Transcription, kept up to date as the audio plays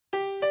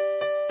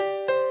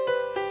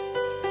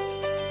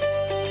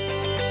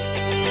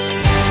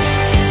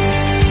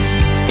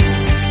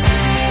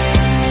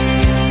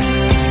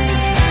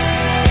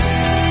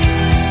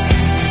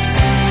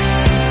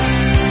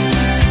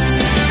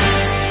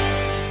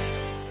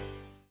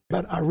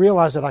But I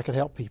realized that I could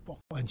help people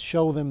and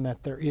show them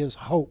that there is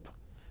hope,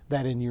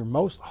 that in your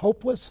most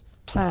hopeless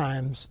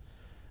times,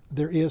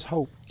 there is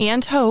hope.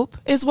 And hope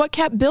is what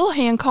kept Bill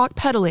Hancock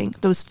pedaling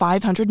those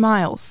 500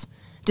 miles,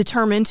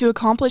 determined to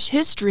accomplish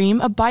his dream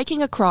of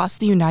biking across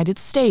the United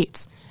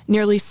States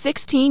nearly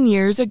 16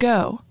 years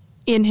ago.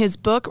 In his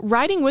book,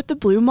 Riding with the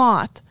Blue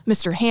Moth,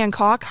 Mr.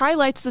 Hancock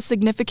highlights the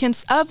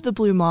significance of the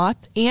Blue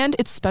Moth and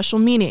its special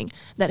meaning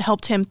that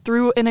helped him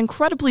through an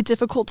incredibly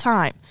difficult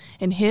time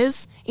in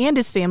his and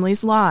his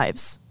family's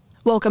lives.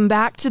 Welcome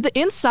back to the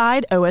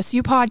Inside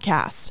OSU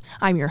podcast.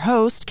 I'm your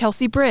host,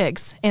 Kelsey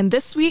Briggs, and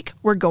this week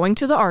we're going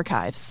to the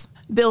archives.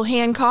 Bill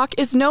Hancock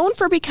is known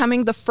for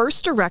becoming the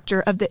first director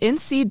of the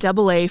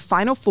NCAA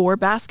Final Four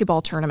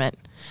basketball tournament,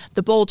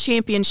 the Bowl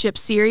Championship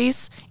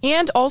Series,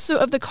 and also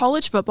of the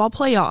college football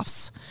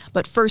playoffs.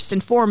 But first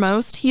and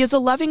foremost, he is a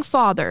loving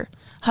father,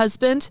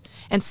 husband,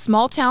 and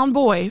small-town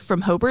boy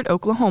from Hobart,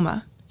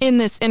 Oklahoma. In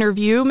this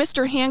interview,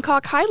 Mr.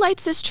 Hancock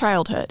highlights his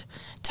childhood,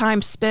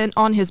 time spent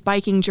on his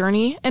biking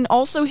journey, and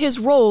also his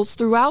roles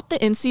throughout the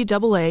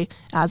NCAA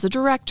as a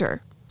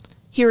director.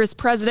 Here is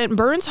President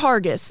Burns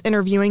Hargis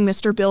interviewing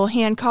Mr. Bill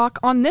Hancock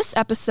on this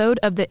episode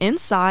of the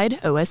Inside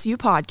OSU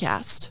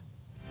podcast.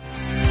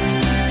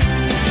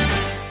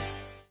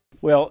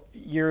 Well,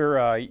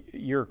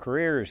 your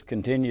career has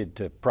continued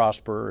to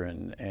prosper,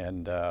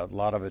 and a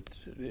lot of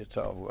it's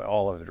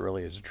all of it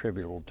really is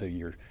attributable to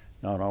your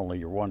not only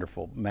your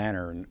wonderful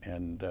manner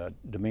and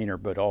demeanor,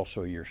 but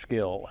also your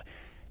skill.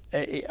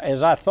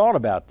 As I thought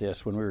about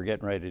this when we were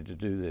getting ready to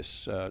do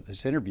this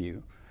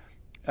interview.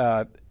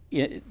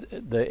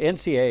 The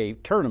NCAA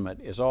tournament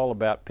is all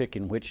about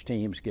picking which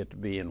teams get to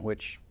be in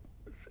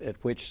at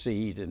which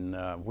seed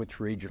and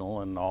which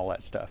regional and all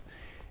that stuff,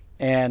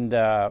 and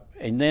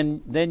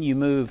then you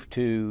move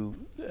to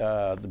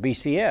the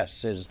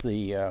BCS as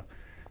the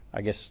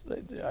I guess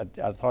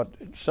I thought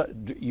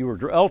you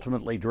were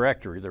ultimately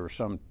director. There was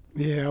some.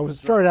 Yeah, I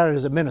started out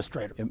as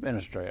administrator.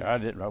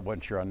 I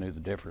wasn't sure I knew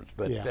the difference,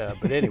 but yeah.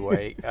 But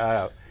anyway,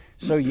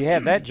 so you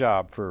had that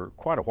job for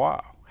quite a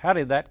while. How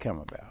did that come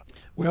about?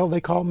 Well, they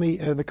called me,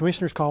 the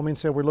commissioners called me and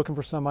said, we're looking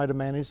for somebody to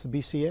manage the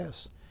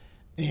BCS.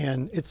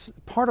 And it's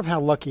part of how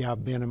lucky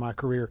I've been in my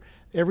career.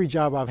 Every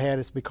job I've had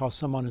is because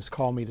someone has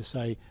called me to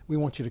say, we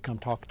want you to come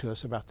talk to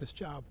us about this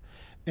job.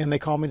 And they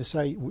called me to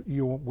say,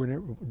 we're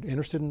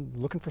interested in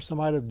looking for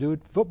somebody to do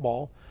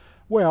football.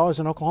 Well, as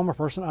an Oklahoma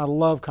person, I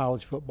love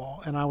college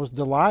football, and I was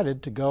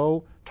delighted to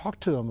go talk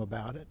to them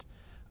about it.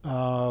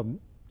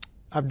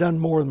 I've done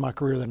more in my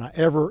career than I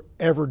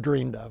ever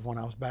dreamed of when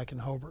I was back in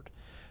Hobart.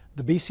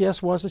 The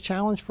BCS was a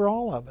challenge for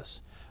all of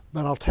us,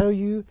 but I'll tell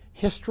you,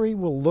 history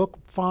will look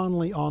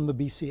fondly on the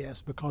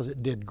BCS because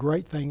it did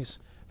great things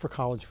for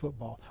college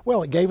football.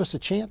 Well, it gave us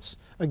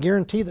a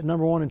guarantee that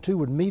number 1 and 2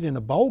 would meet in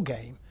a bowl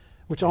game,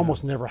 which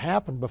almost never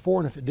happened before,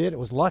 and if it did, it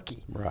was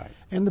lucky. Right.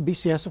 And the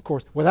BCS, of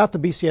course, without the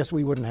BCS,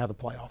 we wouldn't have the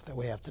playoff that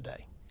we have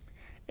today.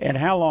 And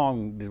how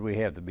long did we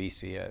have the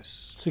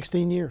BCS?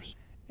 16 years.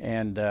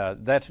 And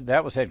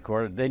that was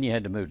headquartered. Then you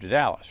had to move to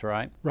Dallas,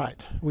 right?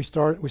 Right. We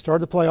started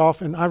the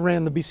playoff, and I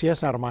ran the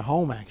BCS out of my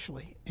home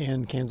actually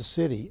in Kansas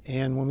City.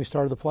 And when we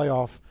started the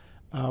playoff,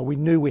 we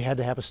knew we had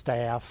to have a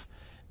staff,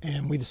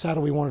 and we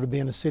decided we wanted to be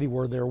in a city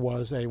where there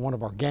was one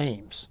of our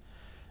games.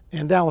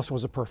 And Dallas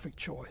was a perfect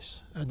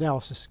choice.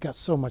 Dallas has got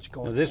so much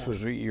going. Now, this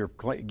was your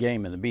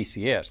game in the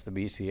BCS, the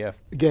BCF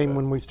game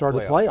when we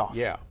started the playoff.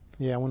 Yeah.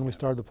 Yeah, when we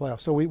started the playoff.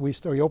 So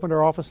we opened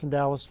our office in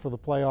Dallas for the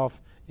playoff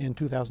in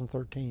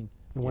 2013.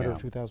 In the winter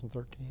of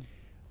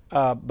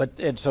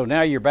 2013. So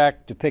now you're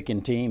back to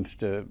picking teams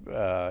to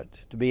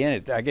be in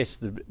it. I guess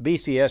the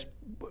BCS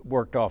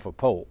worked off of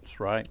polls,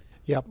 right?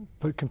 Yep,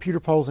 put computer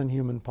polls and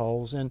human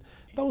polls, and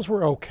those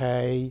were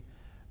okay,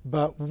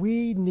 but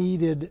we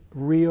needed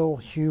real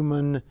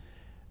human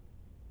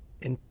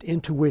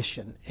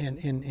intuition and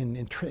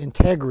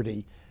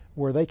integrity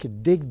where they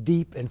could dig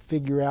deep and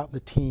figure out the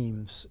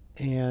teams.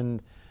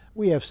 And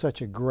we have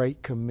such a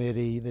great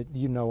committee that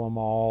you know them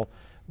all.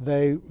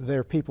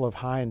 They're people of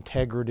high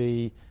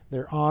integrity.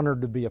 They're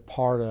honored to be a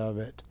part of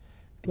it.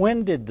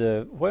 When did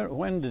the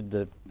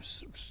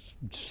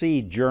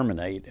seed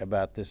germinate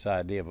about this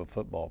idea of a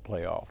football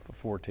playoff, a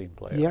 14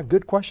 playoff? Yeah,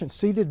 good question.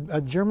 Seed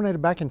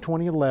germinated back in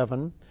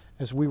 2011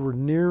 as we were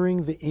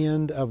nearing the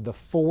end of the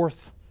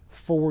fourth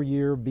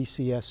 4-year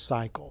BCS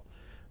cycle.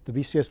 The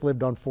BCS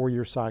lived on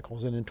 4-year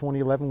cycles, and in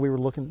 2011 we were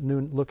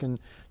looking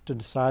to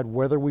decide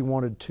whether we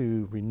wanted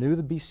to renew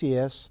the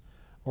BCS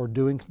or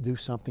do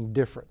something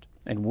different.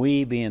 And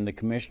we being the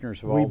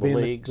commissioners of all the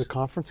leagues? The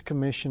conference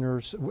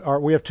commissioners.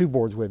 We have 2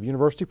 boards. We have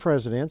university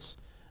presidents,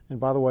 and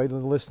by the way, to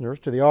the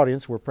listeners, to the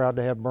audience, we're proud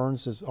to have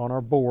Burns on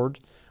our board.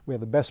 We have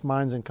the best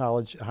minds in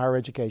college, higher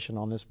education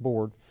on this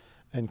board,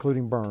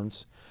 including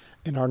Burns.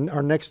 And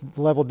our next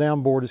level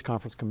down board is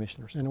conference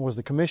commissioners. And it was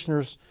the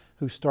commissioners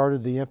who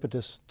started the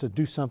impetus to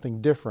do something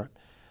different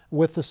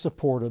with the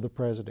support of the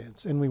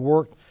presidents. And we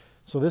worked,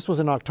 so this was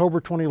in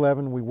October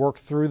 2011. We worked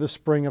through the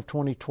spring of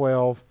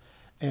 2012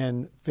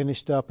 and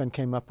finished up and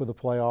came up with a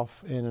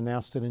playoff and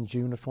announced it in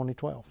June of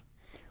 2012.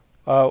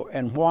 Oh,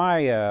 and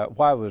why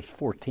was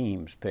 4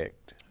 teams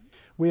picked?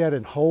 We had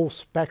a whole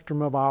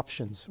spectrum of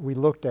options. We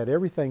looked at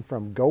everything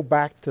from go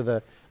back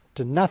to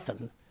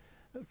nothing,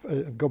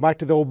 go back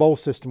to the old bowl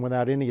system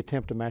without any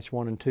attempt to match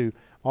 1 and 2,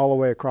 all the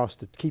way across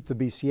to keep the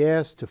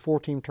BCS, to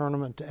 4-team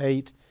tournament, to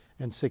 8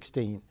 and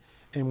 16.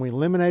 And we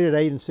eliminated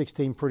 8 and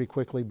 16 pretty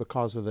quickly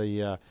because of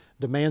the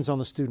demands on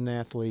the student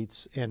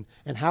athletes and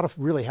how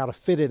to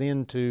fit it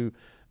into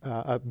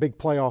a big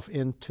playoff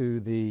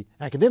into the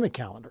academic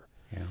calendar.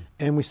 Yeah.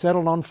 And we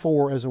settled on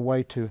 4 as a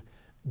way to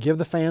give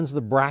the fans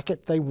the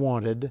bracket they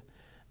wanted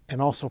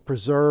and also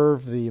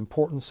preserve the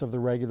importance of the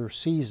regular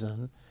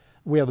season.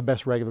 We have the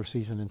best regular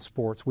season in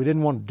sports. We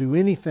didn't want to do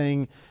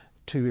anything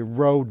to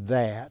erode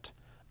that.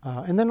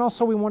 And then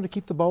also we wanted to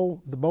keep the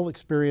bowl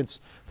experience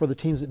for the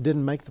teams that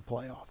didn't make the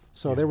playoff.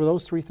 So there were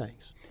those 3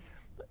 things.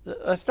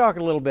 Let's talk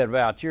a little bit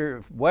about your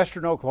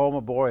Western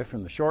Oklahoma boy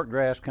from the short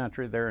grass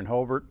country there in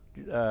Hobart.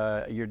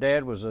 Your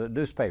dad was a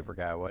newspaper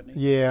guy, wasn't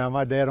he? Yeah,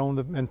 my dad owned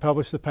and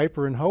published the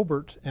paper in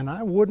Hobart, and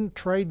I wouldn't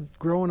trade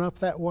growing up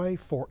that way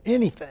for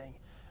anything.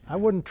 I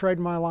wouldn't trade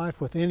my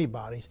life with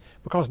anybody's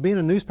because being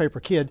a newspaper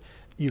kid,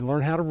 you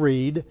learn how to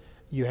read,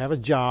 you have a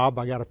job.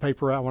 I got a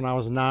paper out when I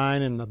was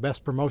 9, and the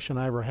best promotion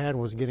I ever had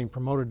was getting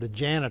promoted to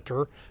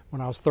janitor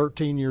when I was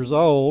 13 years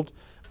old.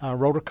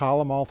 Wrote a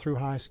column all through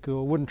high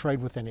school, wouldn't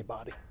trade with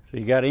anybody. So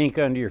you got ink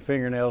under your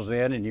fingernails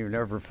then, and you've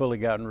never fully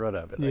gotten rid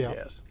of it, I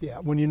guess. Yeah,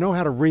 when you know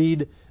how to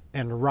read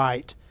and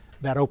write,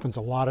 that opens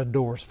a lot of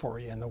doors for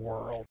you in the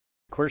world.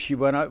 Of course, you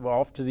went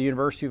off to the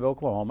University of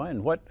Oklahoma,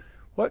 and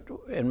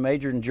and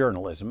majored in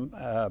journalism.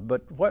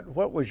 But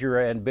what was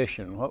your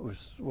ambition?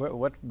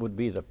 What would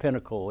be the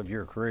pinnacle of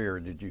your career?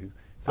 Did you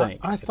think?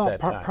 I thought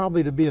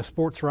probably to be a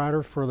sports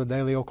writer for the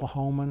Daily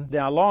Oklahoman.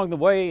 Now, along the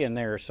way in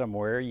there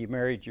somewhere, you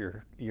married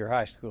your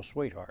high school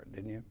sweetheart,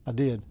 didn't you? I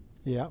did.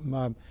 Yeah,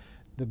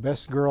 the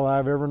best girl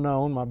I've ever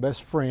known, my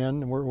best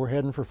friend. We're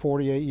heading for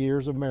 48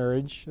 years of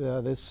marriage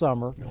this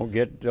summer. Don't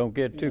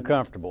get too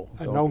comfortable.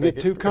 Don't get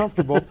too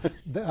comfortable.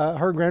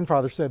 Her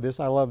grandfather said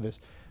this. I love this.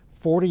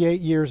 48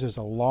 years is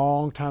a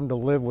long time to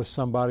live with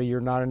somebody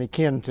you're not any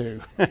kin to.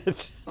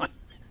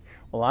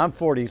 Well, I'm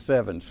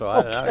 47, so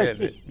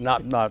okay.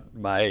 Not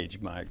my age,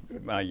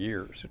 my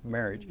years of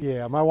marriage.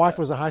 Yeah, my wife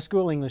was a high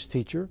school English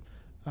teacher.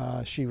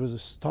 She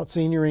taught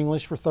senior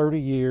English for 30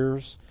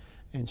 years,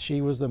 and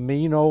she was the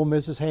mean old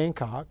Mrs.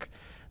 Hancock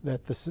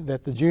that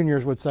the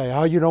juniors would say,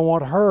 "Oh, you don't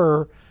want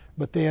her,"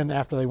 but then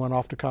after they went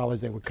off to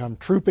college, they would come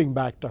trooping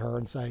back to her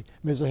and say,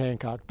 "Mrs.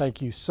 Hancock,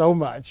 thank you so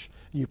much.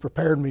 You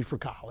prepared me for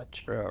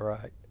college."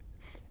 Right.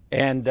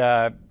 And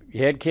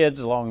you had kids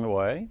along the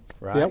way,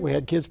 right? Yeah, we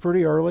had kids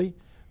pretty early.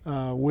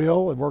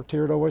 Will had worked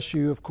here at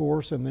OSU, of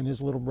course, and then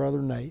his little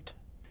brother Nate.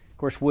 Of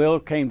course, Will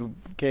came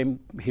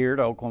here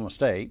to Oklahoma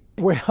State.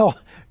 Well,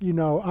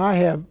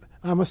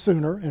 I'm a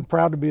Sooner and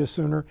proud to be a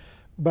Sooner,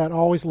 but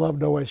always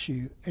loved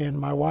OSU, and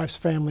my wife's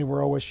family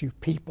were OSU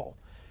people,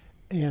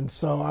 and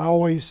so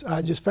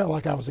I just felt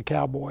like I was a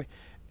cowboy.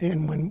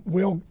 And when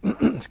Will,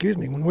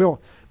 when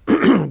Will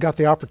got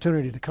the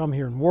opportunity to come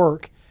here and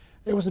work,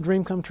 it was a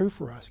dream come true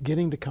for us.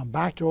 Getting to come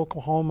back to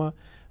Oklahoma,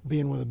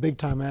 being with a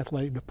big-time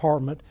athletic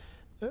department,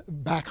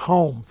 back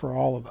home for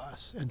all of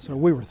us, and so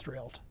we were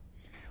thrilled.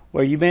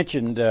 Well, you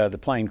mentioned the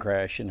plane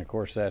crash, and of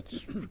course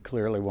that's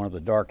clearly one of the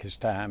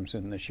darkest times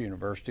in this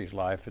university's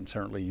life, and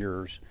certainly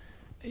yours.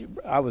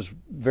 I was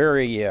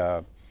very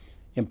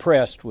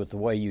impressed with the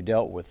way you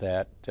dealt with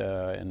that,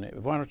 and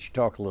why don't you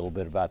talk a little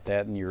bit about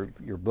that in your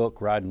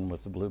book, Riding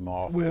with the Blue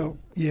Moth? Well,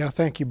 yeah,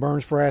 thank you,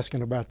 Burns, for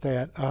asking about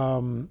that.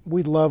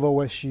 We love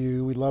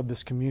OSU, we love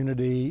this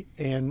community,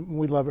 and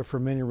we love it for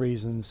many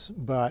reasons,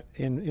 but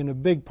in a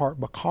big part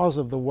because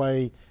of the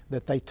way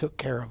that they took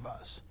care of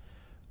us.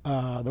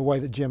 The way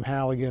that Jim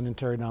Halligan and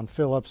Terry Don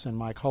Phillips and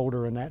Mike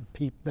Holder and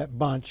that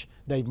bunch,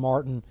 Dave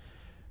Martin,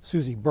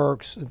 Susie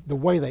Burks, the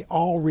way they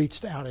all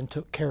reached out and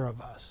took care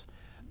of us.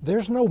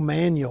 There's no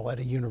manual at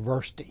a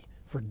university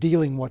for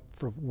dealing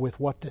with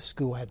what this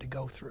school had to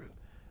go through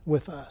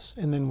with us,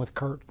 and then with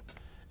Kurt,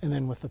 and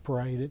then with the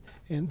parade.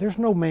 And there's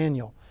no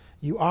manual.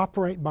 You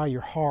operate by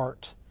your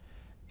heart,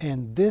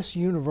 and this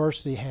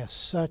university has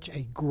such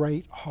a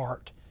great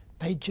heart.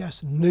 They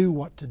just knew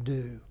what to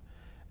do,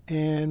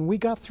 and we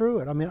got through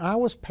it. I mean, I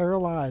was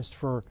paralyzed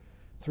for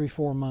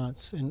 3-4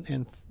 months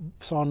and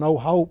saw no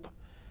hope,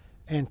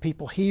 and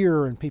people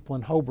here and people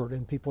in Hobart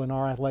and people in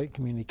our athletic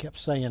community kept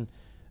saying,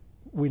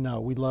 "We know,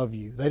 we love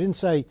you." They didn't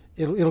say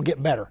it'll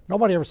get better.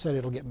 Nobody ever said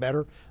it'll get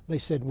better. They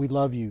said, "We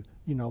love you.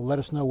 Let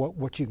us know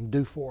what you can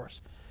do for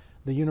us."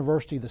 The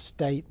university, the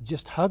state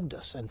just hugged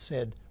us and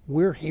said,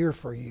 "We're here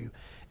for you."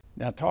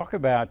 Now talk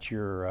about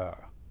your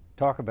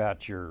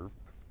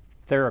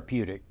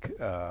therapeutic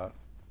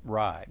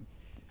ride.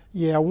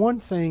 Yeah, one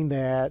thing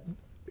that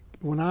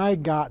when I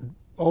got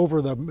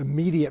over the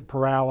immediate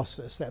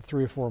paralysis, that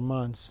 3 or 4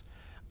 months,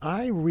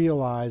 I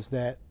realized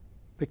that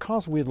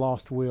because we had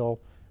lost Will,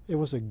 it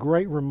was a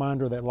great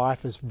reminder that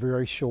life is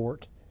very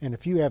short, and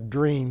if you have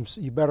dreams,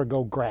 you better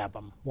go grab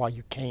them while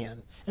you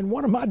can. And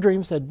one of my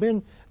dreams had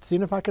been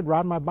seeing if I could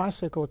ride my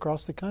bicycle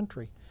across the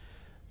country.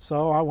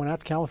 So I went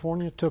out to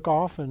California, took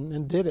off,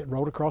 and did it.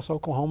 Rode across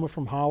Oklahoma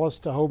from Hollis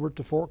to Hobart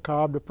to Fort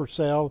Cobb to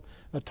Purcell,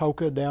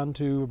 Atoka, down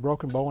to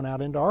Broken Bow and out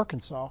into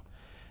Arkansas.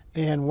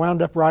 And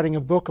wound up writing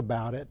a book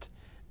about it.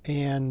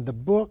 And the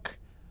book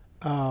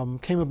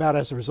came about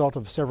as a result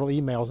of several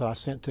emails that I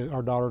sent to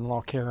our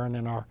daughter-in-law, Karen,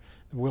 and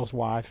Will's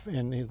wife,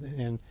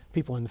 and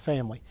people in the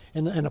family.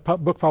 And a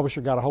book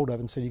publisher got a hold of it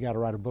and said, you got to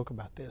write a book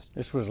about this.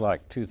 This was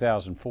like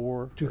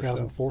 2004?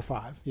 2004,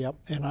 5, yep.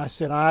 And I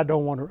said, I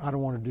don't want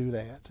to do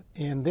that.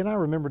 And then I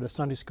remembered a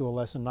Sunday school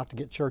lesson, not to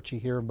get churchy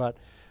here, but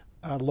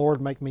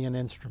Lord, make me an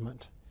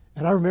instrument.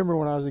 And I remember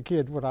when I was a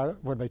kid,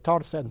 when they taught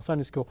us that in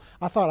Sunday school,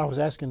 I thought I was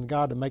asking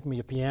God to make me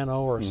a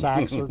piano or a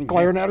sax or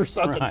clarinet or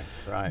something.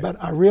 Right.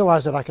 But I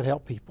realized that I could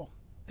help people.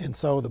 And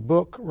so the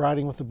book,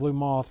 Writing with the Blue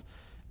Moth,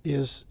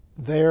 is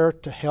there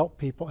to help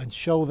people and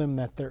show them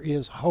that there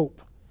is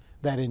hope,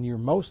 that in your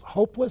most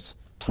hopeless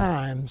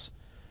times,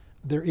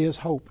 there is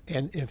hope.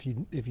 And if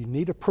you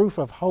need a proof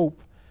of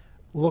hope,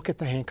 look at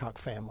the Hancock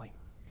family.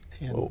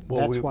 And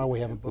that's why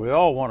we have a book. We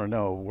all want to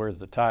know where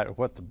the title,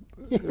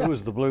 who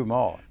was the Blue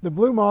Moth? The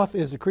Blue Moth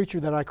is a creature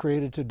that I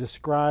created to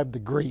describe the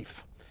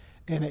grief.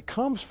 And it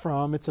comes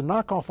from, it's a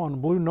knockoff on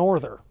Blue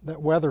Norther,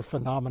 that weather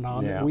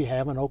phenomenon that we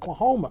have in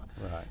Oklahoma.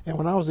 Right. And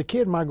when I was a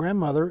kid, my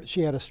grandmother,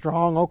 she had a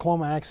strong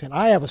Oklahoma accent.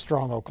 I have a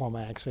strong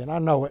Oklahoma accent. I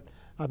know it.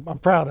 I'm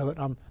proud of it.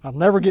 I'll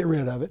never get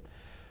rid of it.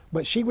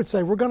 But she would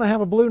say, we're going to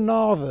have a blue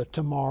nava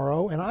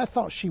tomorrow. And I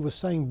thought she was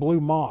saying blue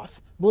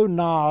moth. Blue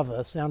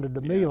nava sounded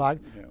to me like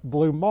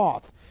blue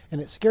moth. And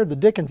it scared the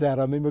dickens out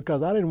of me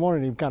because I didn't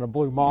want any kind of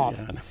blue moth.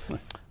 Yeah.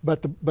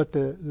 But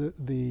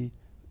the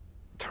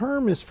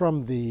term is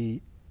from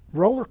the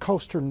roller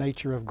coaster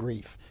nature of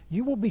grief.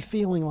 You will be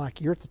feeling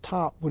like you're at the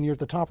top, when you're at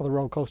the top of the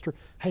roller coaster,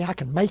 hey, I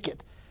can make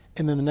it.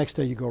 And then the next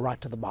day you go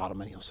right to the bottom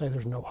and you'll say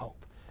there's no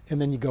hope.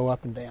 And then you go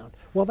up and down.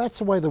 Well, that's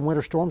the way the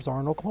winter storms are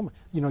in Oklahoma.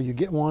 You know, you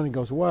get one, it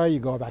goes away, you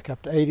go back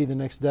up to 80 the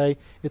next day.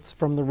 It's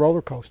from the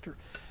roller coaster.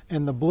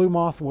 And the blue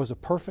moth was a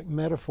perfect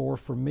metaphor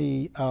for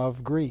me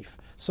of grief.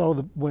 So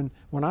when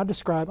I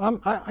describe,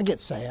 I get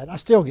sad. I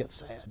still get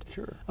sad.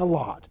 Sure. A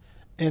lot.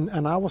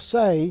 And I will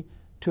say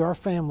to our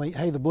family,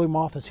 hey, the blue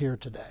moth is here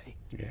today.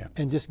 Yeah.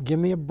 And just give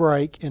me a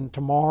break, and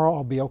tomorrow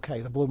I'll be okay.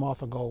 The blue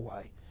moth will go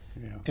away.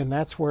 Yeah. And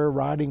that's where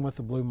Riding with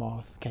the Blue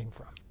Moth came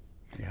from.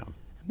 Yeah.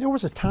 There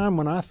was a time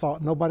when I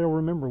thought nobody will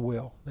remember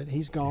Will, that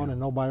he's gone and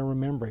nobody will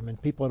remember him.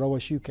 And people at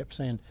OSU kept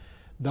saying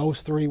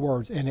those three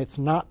words, and it's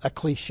not a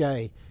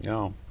cliche.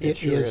 No, it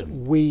sure is,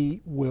 isn't.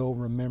 We will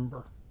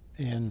remember.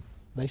 And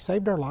they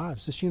saved our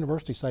lives. This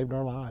university saved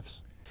our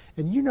lives.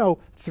 And you know,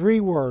 3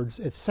 words,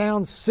 it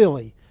sounds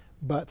silly,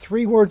 but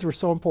 3 words were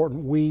so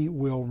important: we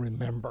will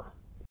remember.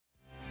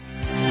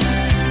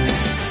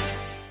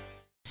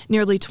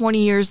 Nearly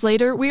 20 years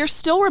later, we are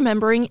still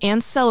remembering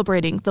and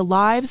celebrating the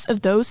lives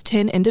of those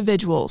 10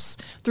 individuals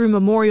through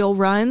memorial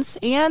runs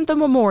and the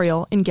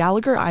memorial in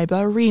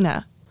Gallagher-Iba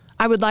Arena.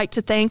 I would like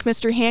to thank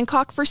Mr.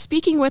 Hancock for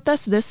speaking with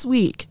us this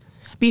week.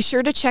 Be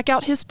sure to check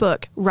out his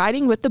book,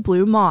 Riding with the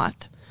Blue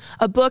Moth,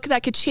 a book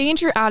that could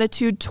change your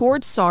attitude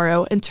towards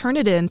sorrow and turn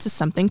it into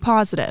something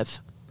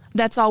positive.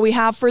 That's all we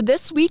have for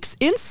this week's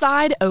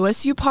Inside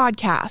OSU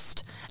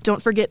podcast.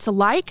 Don't forget to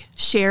like,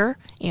 share,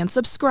 and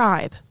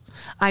subscribe.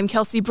 I'm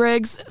Kelsey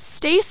Briggs.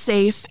 Stay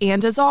safe,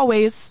 and as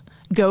always,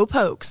 go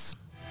Pokes.